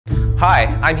Hi,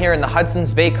 I'm here in the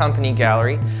Hudson's Bay Company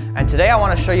Gallery, and today I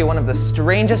want to show you one of the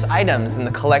strangest items in the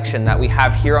collection that we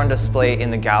have here on display in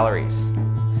the galleries.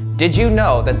 Did you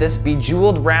know that this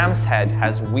bejeweled ram's head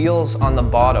has wheels on the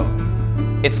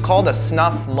bottom? It's called a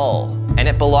snuff mull, and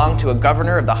it belonged to a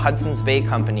governor of the Hudson's Bay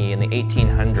Company in the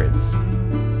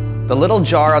 1800s. The little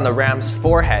jar on the ram's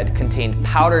forehead contained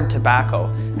powdered tobacco,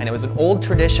 and it was an old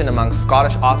tradition among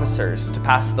Scottish officers to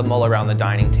pass the mull around the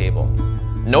dining table.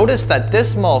 Notice that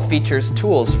this mull features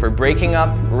tools for breaking up,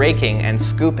 raking, and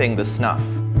scooping the snuff.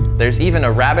 There's even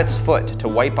a rabbit's foot to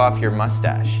wipe off your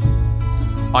mustache.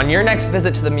 On your next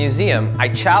visit to the museum, I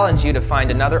challenge you to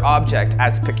find another object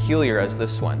as peculiar as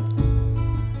this one.